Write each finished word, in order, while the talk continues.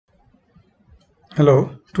Hello,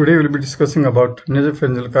 today we will be discussing about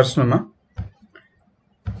nasopharyngeal carcinoma.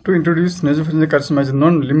 To introduce, nasopharyngeal carcinoma is a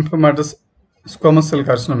non-lymphomatous squamous cell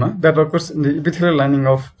carcinoma that occurs in the epithelial lining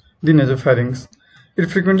of the nasopharynx. It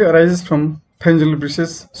frequently arises from pharyngeal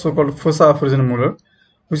bridges, so-called fossa of Muller,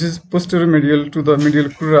 which is posterior medial to the medial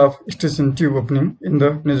crura of eustachian tube opening in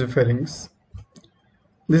the nasopharynx.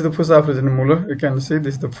 This is the fossa of Muller. You can see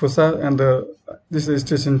this is the fossa and this is the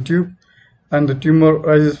eustachian tube. And the tumor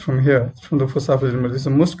rises from here, from the fossa of Muller. This is the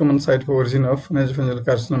most common site for origin of nasopharyngeal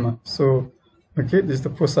carcinoma. So, okay, this is the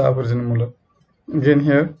fossa of Muller. Again,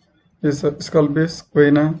 here is a skull base,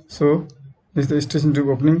 coina. So, this is the eustachian tube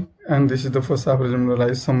opening, and this is the fossa of Muller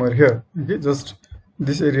lies somewhere here. Okay, just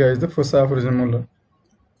this area is the fossa of Muller.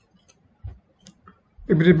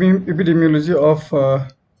 Epidemiology of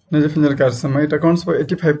nasopharyngeal carcinoma. It accounts for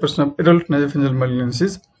 85% of adult nasopharyngeal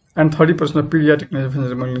malignancies and 30% of pediatric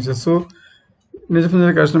nasopharyngeal malignancies. So,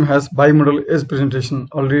 nasopharyngeal carcinoma has bimodal age presentation.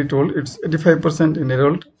 Already told, it's 85% in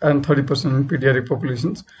adult and 30% in pediatric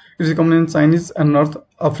populations. It is common in Chinese and North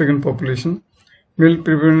African population. Male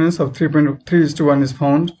prevalence of 3.3:1 is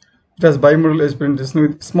found. It has bimodal age presentation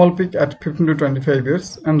with small peak at 15 to 25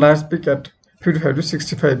 years and large peak at 55 to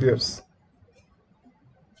 65 years.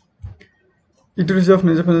 Etiology of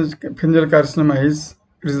nasopharyngeal carcinoma is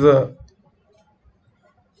the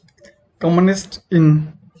commonest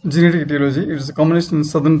in genetic etiology. It is commonest in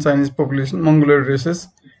southern Chinese population, Mongoloid races.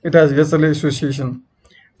 It has VSLA association.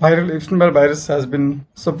 Viral Epstein-Barr virus has been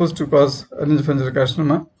supposed to cause nasopharyngeal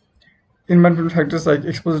carcinoma. Environmental factors like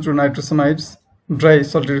exposure to nitrosamides, dry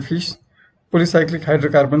salted fish, polycyclic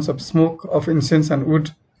hydrocarbons of smoke of incense and wood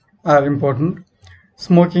are important.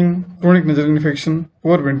 Smoking, chronic nasal infection,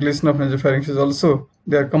 poor ventilation of nasopharynx is also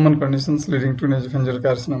their common conditions leading to nasopharyngeal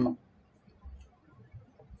carcinoma.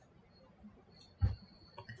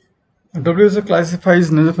 WHO classifies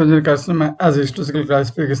nasopharyngeal carcinoma as a histological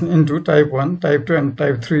classification into type 1, type 2, and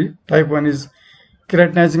type 3. Type 1 is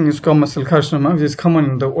keratinizing squamous cell carcinoma, which is common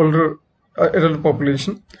in the older adult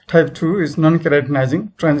population. Type 2 is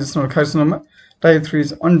non-keratinizing transitional carcinoma. Type 3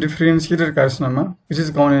 is undifferentiated carcinoma, which is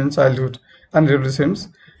common in childhood and adolescents,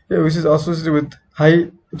 which is associated with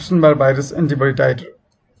high Epstein-Barr virus antibody titer.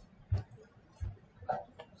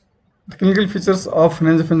 The clinical features of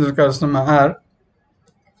nasopharyngeal carcinoma are: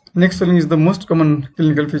 neck swelling is the most common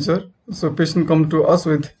clinical feature. So patient come to us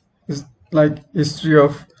with history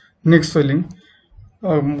of neck swelling.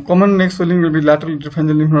 Common neck swelling will be lateral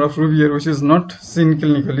interpharyngeal lymph node of Rouvier, which is not seen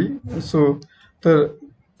clinically. So the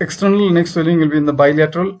external neck swelling will be in the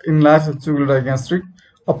bilateral, enlarged and jugular digastric,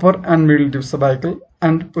 upper and middle deep cervical,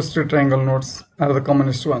 and posterior triangle nodes are the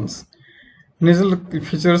commonest ones. Nasal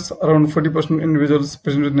features: around 40% individuals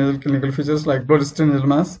present with nasal clinical features like blood-stained nasal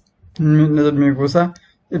mass, nasal mucosa,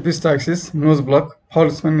 epistaxis, nose block,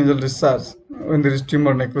 foul-smelling nasal discharge when there is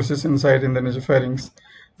tumor necrosis inside in the nasopharynx.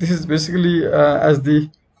 This is basically it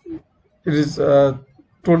is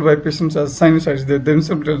told by patients as sinusitis. They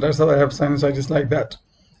themselves tell that's how I have sinusitis like that.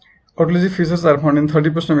 Otology features are found in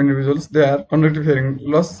 30% of individuals. They are conductive hearing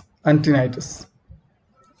loss and tinnitus.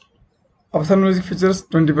 Ophthalmologic features: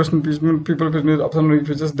 20% people present with ophthalmologic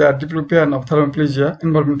features. They are diplopia and ophthalmoplegia,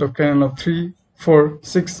 involvement of cranial of 3, 4,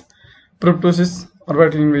 6, proptosis,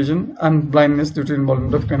 orbital invasion, and blindness due to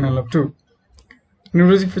involvement of cranial of 2.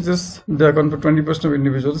 Neurologic features: they account for 20% of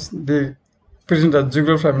individuals. They present as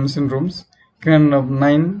jugular Flamen syndromes. Cranial of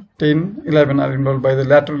 9, 10, 11 are involved by the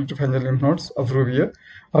lateral interpharyngeal lymph nodes of Rouvier.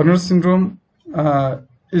 Horner syndrome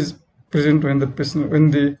is present when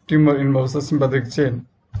the tumor involves the sympathetic chain.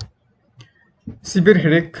 Severe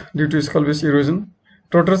headache due to skull base erosion.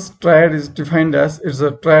 Trotter's triad is defined as it's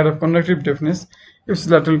a triad of conductive deafness,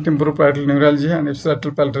 ipsilateral temporoparietal neuralgia, and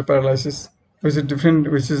ipsilateral palatal paralysis, which is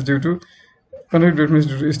due to conductive deafness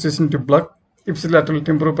due to eustachian tube block, ipsilateral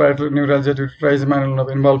temporoparietal neuralgia due to trigeminal nerve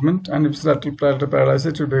involvement, and ipsilateral palatal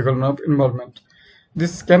paralysis due to vagal nerve involvement.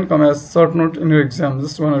 This can come as short note in your exam,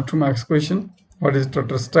 just 1 or 2 marks question. What is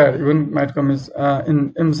Trotter's triad? Even might come as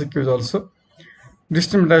in MCQs also.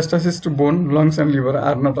 Distant metastasis to bone, lungs, and liver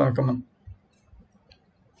are not uncommon.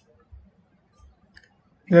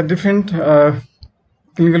 There are different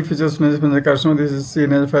clinical features of nasopharyngeal carcinoma. This is C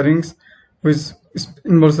nasopharynx, which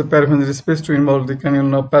involves the parapharyngeal space to involve the cranial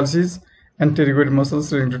nerve palsies and pterygoid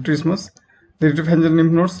muscles leading to trismus. The retropharyngeal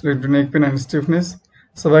lymph nodes leading to neck pain and stiffness.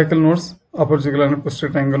 Cervical nodes, upper jugular and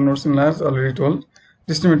posterior triangle nodes enlarged, already told.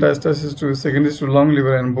 Distant metastasis to secondaries to lung,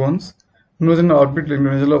 liver, and bones. Nose and orbit leading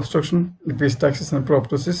to nasal obstruction, epistaxis and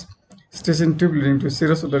proptosis. Eustachian tube leading to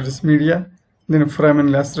serous otitis media. Then foramen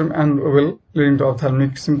lacerum and oval leading to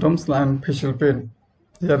ophthalmic symptoms and facial pain.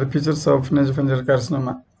 These are the features of nasopharyngeal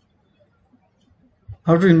carcinoma.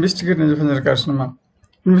 How to investigate nasopharyngeal carcinoma?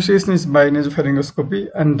 Investigation is by nasopharyngoscopy,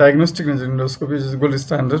 and diagnostic nasopharyngoscopy is gold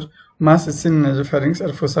standard. Mass is seen in nasopharynx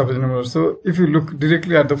or fossa vaginae. So if you look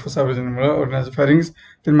directly at the fossa vaginae or nasopharynx,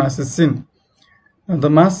 then mass is seen. The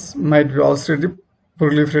mass might be ulcerative,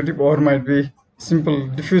 proliferative, or might be simple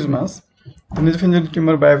diffuse mass. The nasopharyngeal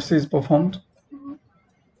tumor biopsy is performed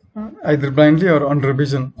either blindly or under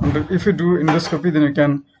vision. If you do endoscopy, then you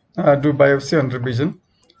can do biopsy under vision.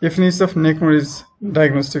 FNAC of neck node is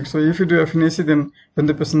diagnostic. So if you do FNAC, then when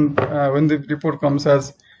the report comes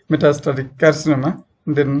as metastatic carcinoma,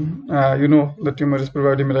 then you know the tumor is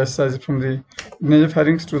probably metastasized from the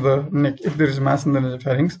nasopharynx to the neck if there is mass in the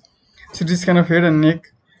nasopharynx. CT scan of head and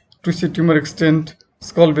neck to see tumor extent,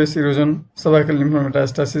 skull base erosion, cervical lymph node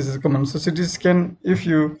metastasis is common. So CT scan, if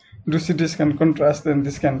you do CT scan contrast, then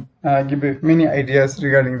this can give you many ideas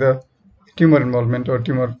regarding the tumor involvement or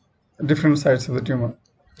different sides of the tumor.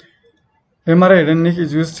 MRI head and neck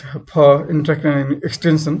is used for intracranial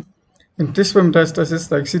extension. In test for metastasis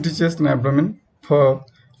like CT chest and abdomen, for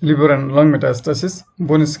liver and lung metastasis,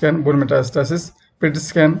 bone scan, bone metastasis, PET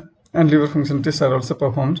scan, and liver function tests are also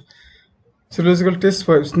performed. Serological tests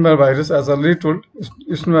for Epstein-Barr virus, as already told,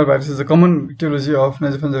 Epstein-Barr virus is a common etiology of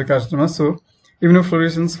nasopharyngeal carcinoma. So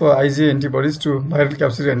immunofluorescence for IgA antibodies to viral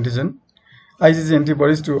capsid antigen, IgG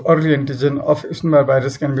antibodies to early antigen of Epstein-Barr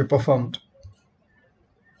virus can be performed.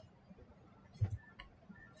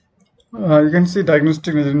 You can see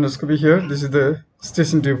diagnostic nasopharyngeal here. This is the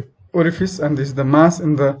station tube orifice, and this is the mass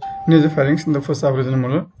in the nasopharynx in the fossa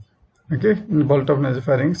vaginae. Okay, in the vault of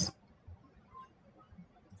nasopharynx.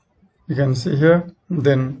 You can see here.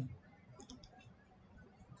 Then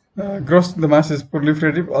gross the mass is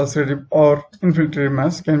proliferative, ulcerative, or infiltrative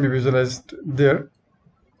mass can be visualized there.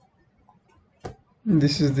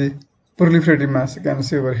 This is the proliferative mass you can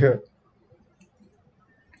see over here.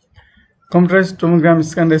 Computerized tomogram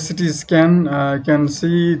scan, the CT scan, you can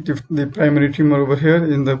see the primary tumor over here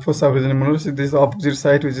in the fossa vaginae. So this is the opposite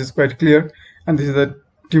side, which is quite clear, and this is the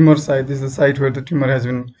tumor side. This is the site where the tumor has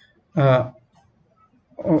been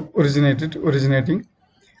originating.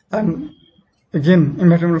 And again,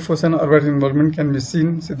 infratumoral fossa and orbital involvement can be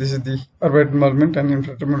seen. So this is the orbital involvement and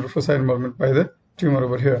infratumoral fossa involvement by the tumor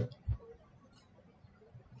over here.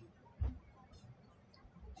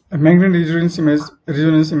 A magnetic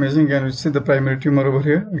resonance imaging can see the primary tumor over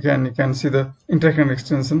here. Again, you can see the intracranial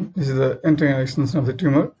extension. This is the intracranial extension of the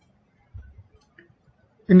tumor.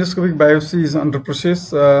 Endoscopic biopsy is under process.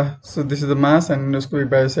 So this is the mass, and endoscopic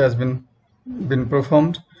biopsy has been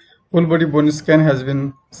performed. Whole body bone scan has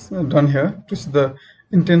been done here to see the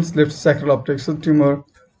intense left sacral optics. So tumor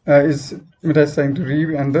is metastasizing to rib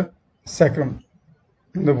and the sacrum,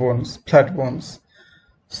 the bones, flat bones.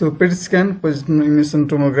 So PET scan, positional emission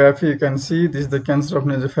tomography, you can see this is the cancer of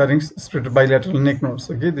nasopharynx spread bilateral neck nodes.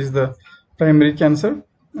 Okay, this is the primary cancer,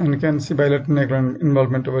 and you can see bilateral neck node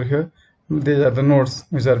involvement over here. These are the nodes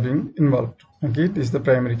which are being involved. Okay, this is the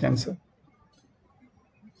primary cancer.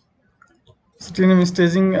 Stadium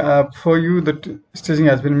staging, for you the staging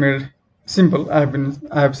has been made simple. I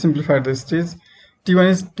have simplified the stage. T1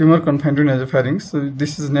 is tumor confined to nasopharynx. So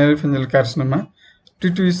this is nasopharyngeal carcinoma.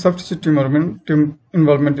 T2 is soft tissue tumor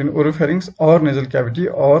involvement in oropharynx or nasal cavity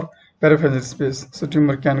or parapharyngeal space. So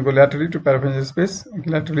tumor can go laterally to parapharyngeal space,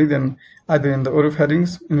 laterally, then either in the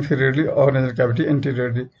oropharynx inferiorly or nasal cavity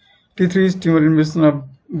anteriorly. T3 is tumor invasion of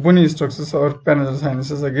bony structures or paranasal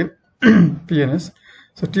sinuses, again PNS.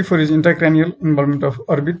 So T4 is intracranial involvement of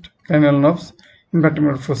orbit, cranial nerves,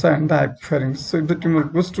 infratumoral fossa, and the hypopharynx. So if the tumor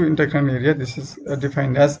goes to intracranial area, this is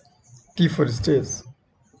defined as T4 stage.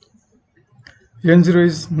 N0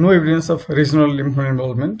 is no evidence of regional lymph node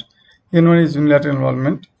involvement. N1 is unilateral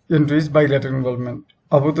involvement. N2 is bilateral involvement.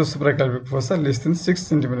 Above the supraclavicular fossa less than 6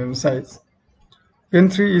 cm in size.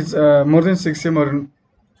 N3 is more than 6 cm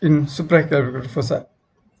in supraclavicular fossa.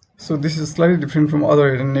 So this is slightly different from other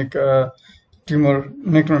head and neck tumor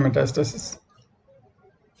neck node metastasis.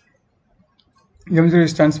 M0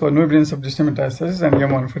 stands for no evidence of distant metastasis, and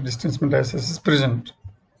M1 for distant metastasis present.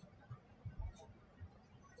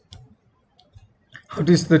 How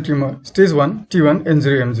is the tumor? Stage 1, T1,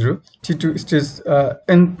 N0, M0. T2,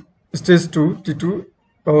 stage 2, T2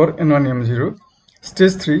 or N1, M0.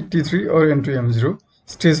 Stage 3, T3 or N2, M0.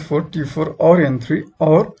 Stage 4, T4 or N3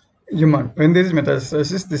 or M1. When there is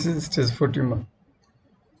metastasis, this is stage 4 tumor.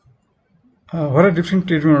 What are different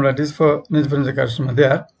treatment modalities for nasopharyngeal carcinoma? They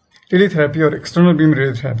are teletherapy or external beam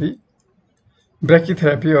radiotherapy,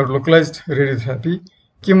 brachytherapy or localized radiotherapy,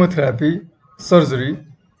 chemotherapy, surgery,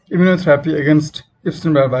 immunotherapy against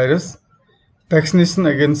Epstein-Barr virus, vaccination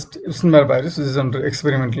against Epstein-Barr virus, which is under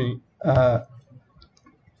experimental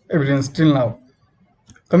evidence till now.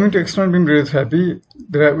 Coming to external beam radiotherapy,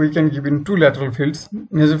 we can give in two lateral fields,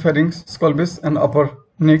 nasopharynx, skull base, and upper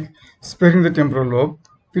neck, sparing the temporal lobe,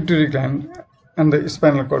 pituitary gland, and the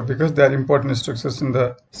spinal cord because they are important structures in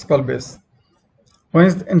the skull base. One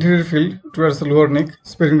is the anterior field towards the lower neck,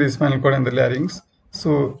 sparing the spinal cord and the larynx.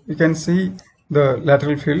 So you can see the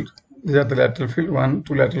lateral field. These are the lateral field, one,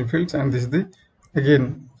 two lateral fields, and this is the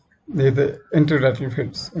anterior lateral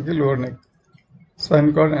fields. Okay, lower neck,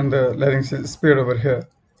 spinal cord, and the larynx is spared over here.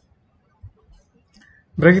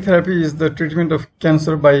 Brachytherapy is the treatment of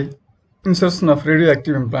cancer by insertion of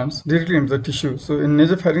radioactive implants directly into the tissue. So in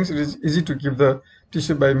nasopharynx, it is easy to keep the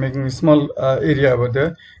tissue by making a small area over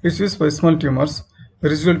there. It's used for small tumors,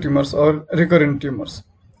 residual tumors, or recurrent tumors.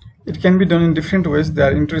 It can be done in different ways.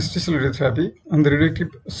 There are interstitial radiotherapy, and the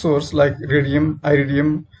radioactive source like radium,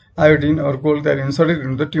 iridium, iodine, or gold are inserted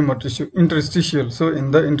into the tumor tissue, interstitial, so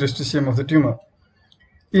in the interstitium of the tumor.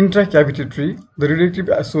 Intracavitary, the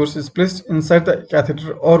radioactive source is placed inside the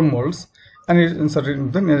catheter or molds and it is inserted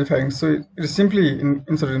into the nasopharynx. So it is simply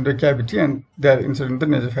inserted into a cavity and they are inserted into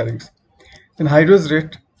the nasopharynx. Then high dose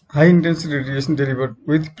rate, high intensity radiation delivered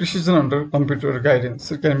with precision under computer guidance.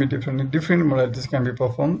 So it can be different modalities can be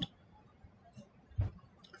performed.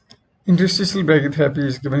 Interstitial brachytherapy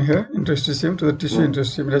is given here, interstitium to the tissue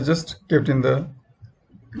interstitium. It is just kept in the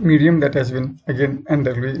medium that has been again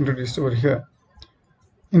entirely introduced over here.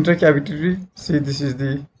 Intracavitary, see this is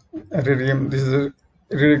the radium, this is a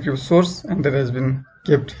radioactive source and that has been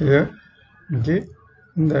kept here, okay,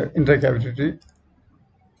 in the intracavitary.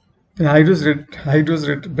 The high dose rate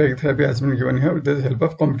brachytherapy has been given here with the help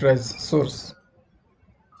of computerized source.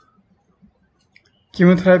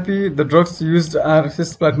 Chemotherapy, the drugs used are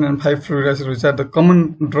cisplatin and 5-fluorouracil, which are the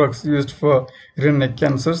common drugs used for head and neck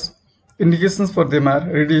cancers. Indications for them are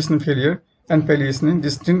radiation failure and palliation in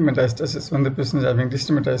distant metastasis. When the patient is having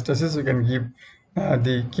distant metastasis, we can give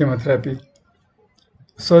the chemotherapy.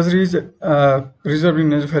 Surgery is reserved in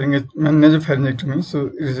nasopharyngectomy, so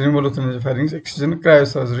it is removal of the nasopharynx, excision,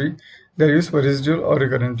 cryosurgery. They are used for residual or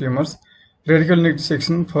recurrent tumors. Radical neck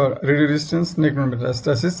dissection for radiodistance neck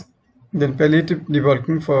metastasis. Then palliative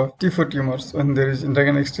debulking for T4 tumors when there is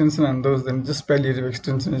intracranial extension, and those then just palliative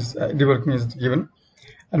extension is debulking is given.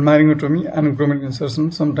 And myringotomy and grommet insertion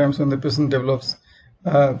sometimes when the patient develops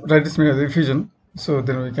right media effusion, so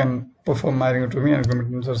then we can perform myringotomy and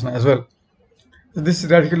grommet insertion as well. This is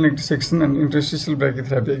radical neck dissection and interstitial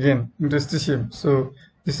brachytherapy, again interstitium. So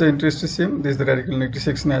this is the interstitium, this is the radical neck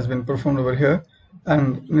dissection has been performed over here,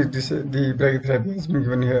 and the brachytherapy has been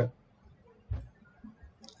given here.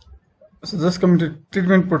 So just coming to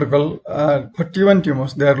treatment protocol, for T1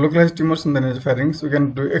 tumors, they are localized tumors in the nasopharynx. We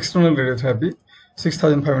can do external radiotherapy,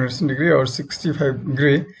 6500 centigrade or 65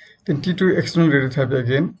 gray. Then T2 external radiotherapy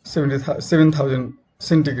again, 7000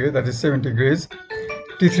 centigrade, that is 70 grays.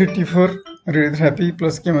 T3, T4 radiotherapy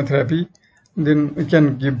plus chemotherapy. Then we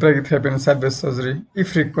can give brachytherapy and side-based surgery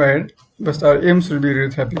if required. But our aim should be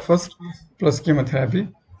radiotherapy first plus chemotherapy.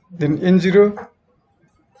 Then N0,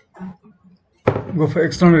 go for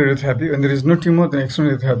external radiotherapy. When there is no tumor, then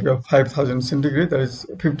external radiotherapy of 5000 centigrade, that is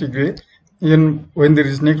 50 gray. Even when there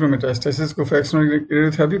is necrometastasis, go for external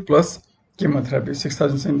radiotherapy plus chemotherapy,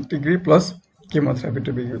 6000 centigrade plus chemotherapy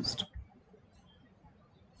to be used.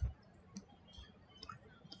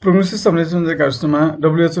 Prognosis of nasopharyngeal carcinoma,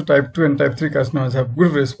 WHO type 2 and type 3 carcinomas have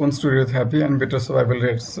good response to radiotherapy and better survival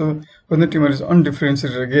rates. So when the tumor is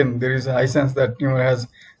undifferentiated, again there is a high chance that tumor has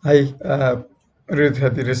high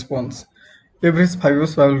radiotherapy response. Average 5-year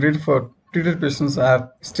survival rate for treated patients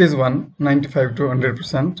are stage 1 95 to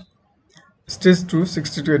 100%, stage 2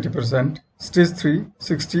 60 to 80%, stage 3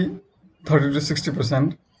 60 30 to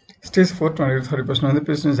 60%, stage 4 20 to 30%. When the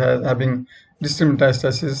patient is having distant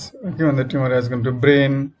metastasis, okay, when the tumor has gone to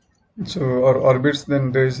brain or orbits,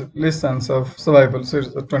 then there is less chance of survival. So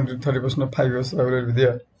it's 20 to 30% of 5-year survival will be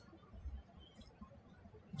there.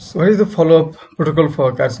 So what is the follow-up protocol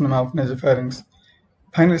for carcinoma of nasopharynx?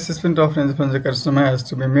 Final assessment of nasopharyngeal carcinoma has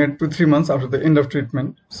to be made 2-3 months after the end of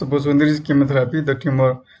treatment. Suppose when there is chemotherapy, the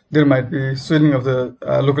tumor, there might be swelling of the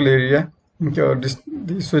local area, okay, or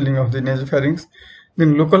the swelling of the nasopharynx.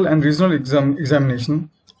 Then local and regional examination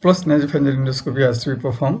plus nasopharyngeal endoscopy has to be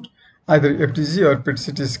performed. Either FTG or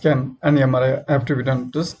PET-CT scan and MRI have to be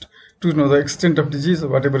done just to know the extent of disease,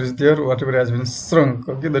 whatever is there, whatever has been shrunk.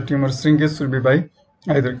 Okay, the tumor shrinkage will be by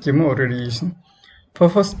either chemo or radiation. For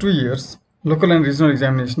first 2 years, local and regional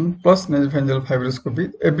examination plus nasopharyngeal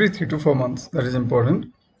fibroscopy every 3 to 4 months. That is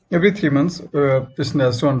important. Every 3 months, patient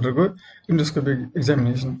has to undergo endoscopic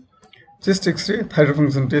examination. Chest X-ray, thyroid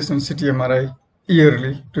function test, and CT MRI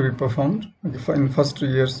yearly to be performed in first 2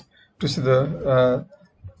 years to see the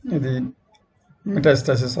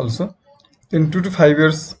metastasis also. In 2 to 5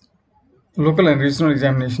 years, local and regional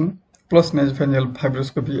examination plus nasopharyngeal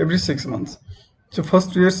fibroscopy every 6 months. So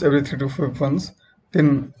first 2 years every 3 to 4 months,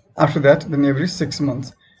 then after that then every 6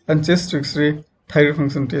 months, and chest X-ray, thyroid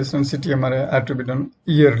function test and CT MRI are to be done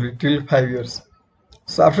yearly till 5 years.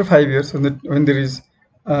 So after 5 years, when there is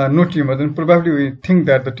no tumor, then probably we think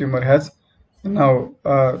that the tumor has now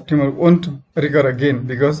tumor won't recur again,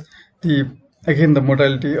 because the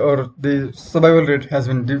mortality or the survival rate has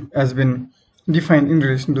been defined in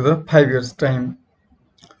relation to the 5 years time.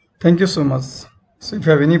 Thank you so much. So if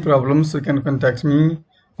you have any problems, you can contact me,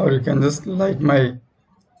 or you can just like my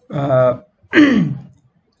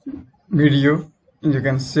video, you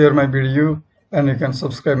can share my video, and you can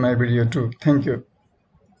subscribe my video too. Thank you.